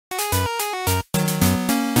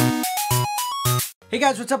Hey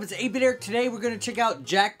guys, what's up? It's 8-Bit Eric. Today we're going to check out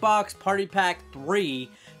Jackbox Party Pack 3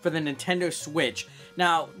 for the Nintendo Switch.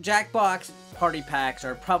 Now, Jackbox Party Packs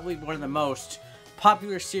are probably one of the most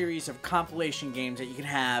popular series of compilation games that you can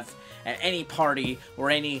have at any party or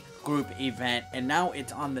any group event, and now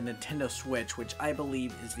it's on the Nintendo Switch, which I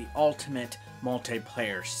believe is the ultimate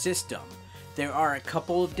multiplayer system. There are a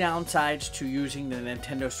couple of downsides to using the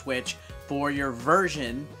Nintendo Switch for your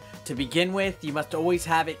version. To begin with, you must always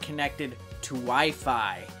have it connected to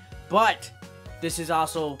Wi-Fi, but this is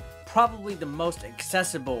also probably the most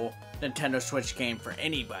accessible Nintendo Switch game for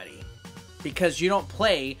anybody because you don't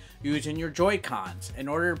play using your Joy-Cons. In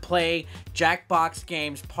order to play Jackbox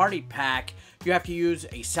Games Party Pack, you have to use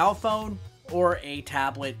a cell phone or a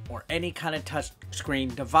tablet or any kind of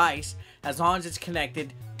touchscreen device, as long as it's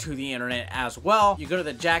connected to the internet as well. You go to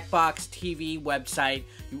the Jackbox TV website,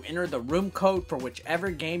 you enter the room code for whichever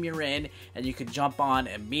game you're in, and you can jump on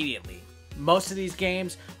immediately. Most of these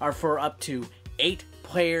games are for up to 8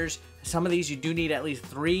 players. Some of these you do need at least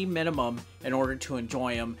 3 minimum in order to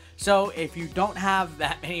enjoy them. So if you don't have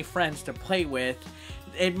that many friends to play with,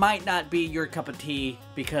 it might not be your cup of tea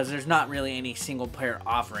because there's not really any single player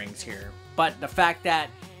offerings here. But the fact that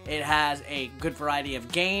it has a good variety of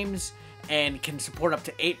games and can support up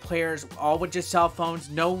to 8 players, all with just cell phones,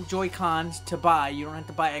 no Joy-Cons to buy, you don't have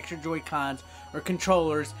to buy extra Joy-Cons or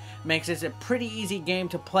controllers, makes this a pretty easy game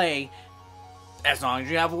to play as long as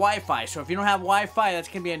you have Wi-Fi. So if you don't have Wi-Fi, that's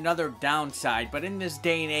going to be another downside. But in this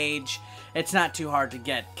day and age, it's not too hard to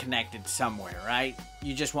get connected somewhere, right?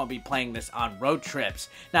 You just won't be playing this on road trips.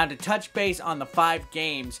 Now, to touch base on the 5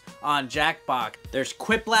 games on Jackbox, there's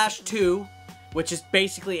Quiplash 2, which is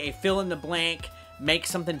basically a fill-in-the-blank, make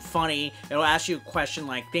something funny. It'll ask you a question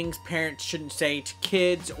like things parents shouldn't say to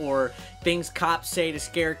kids, or things cops say to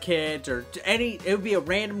scare kids, or it would be a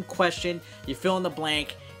random question. You fill in the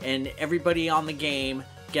blank, and everybody on the game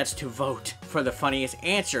gets to vote for the funniest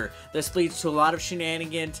answer. This leads to a lot of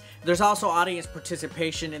shenanigans. There's also audience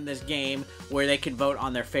participation in this game where they can vote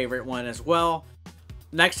on their favorite one as well.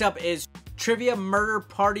 Next up is Trivia Murder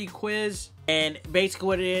Party Quiz, and basically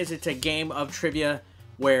what it is, it's a game of trivia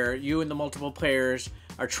where you and the multiple players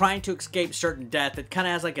are trying to escape certain death. It kind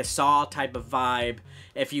of has like a Saw type of vibe.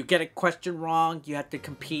 If you get a question wrong, you have to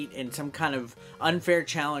compete in some kind of unfair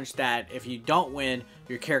challenge that if you don't win,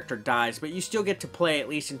 your character dies. But you still get to play at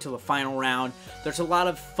least until the final round. There's a lot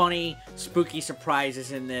of funny, spooky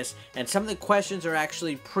surprises in this, and some of the questions are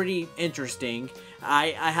actually pretty interesting. I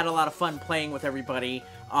had a lot of fun playing with everybody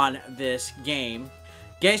on this game.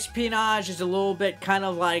 Guesspionage is a little bit kind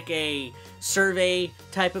of like a survey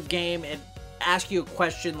type of game. It asks you a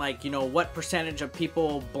question like, you know, what percentage of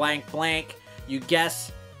people blank blank. You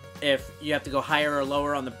guess if you have to go higher or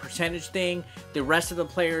lower on the percentage thing. The rest of the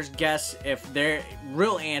players guess if their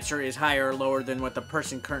real answer is higher or lower than what the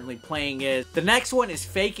person currently playing is. The next one is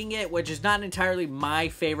Faking It, which is not entirely my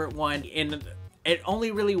favorite one. It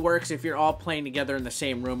only really works if you're all playing together in the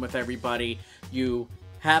same room with everybody. You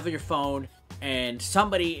have your phone, and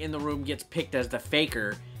somebody in the room gets picked as the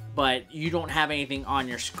faker, but you don't have anything on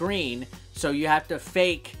your screen, so you have to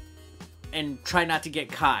fake and try not to get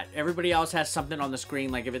caught. Everybody else has something on the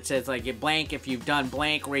screen, like if it says like blank, if you've done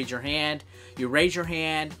blank, raise your hand. You raise your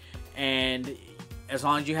hand, and as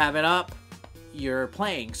long as you have it up, you're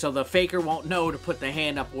playing. So the faker won't know to put the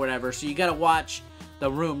hand up or whatever, so you gotta watch the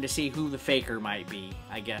room to see who the faker might be,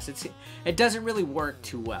 I guess. It doesn't really work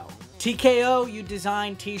too well. TKO, you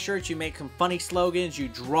design t-shirts, you make some funny slogans, you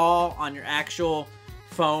draw on your actual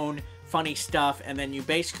phone funny stuff, and then you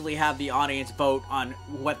basically have the audience vote on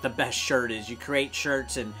what the best shirt is. You create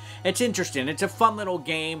shirts, and it's interesting. It's a fun little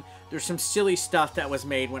game. There's some silly stuff that was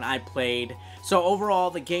made when I played. So overall,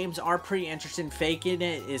 the games are pretty interesting. Faking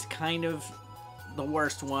It is kind of the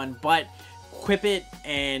worst one, but Quip It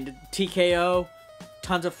and TKO,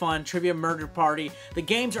 tons of fun. Trivia Murder Party. The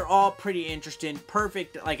games are all pretty interesting.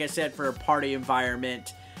 Perfect, like I said, for a party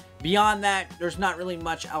environment. Beyond that, there's not really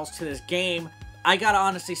much else to this game. I gotta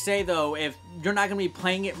honestly say though, if you're not gonna be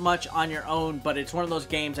playing it much on your own, but it's one of those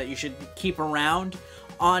games that you should keep around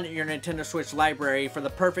on your Nintendo Switch library for the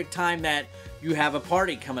perfect time that you have a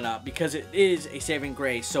party coming up, because it is a saving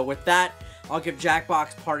grace. So with that, I'll give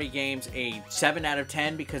Jackbox Party Games a 7 out of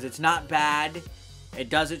 10 because it's not bad. It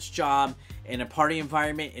does its job. In a party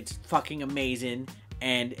environment, it's fucking amazing,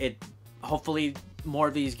 and hopefully more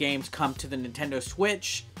of these games come to the Nintendo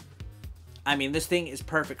Switch. I mean, this thing is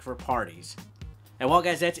perfect for parties. And well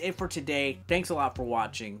guys, that's it for today. Thanks a lot for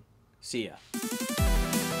watching. See ya.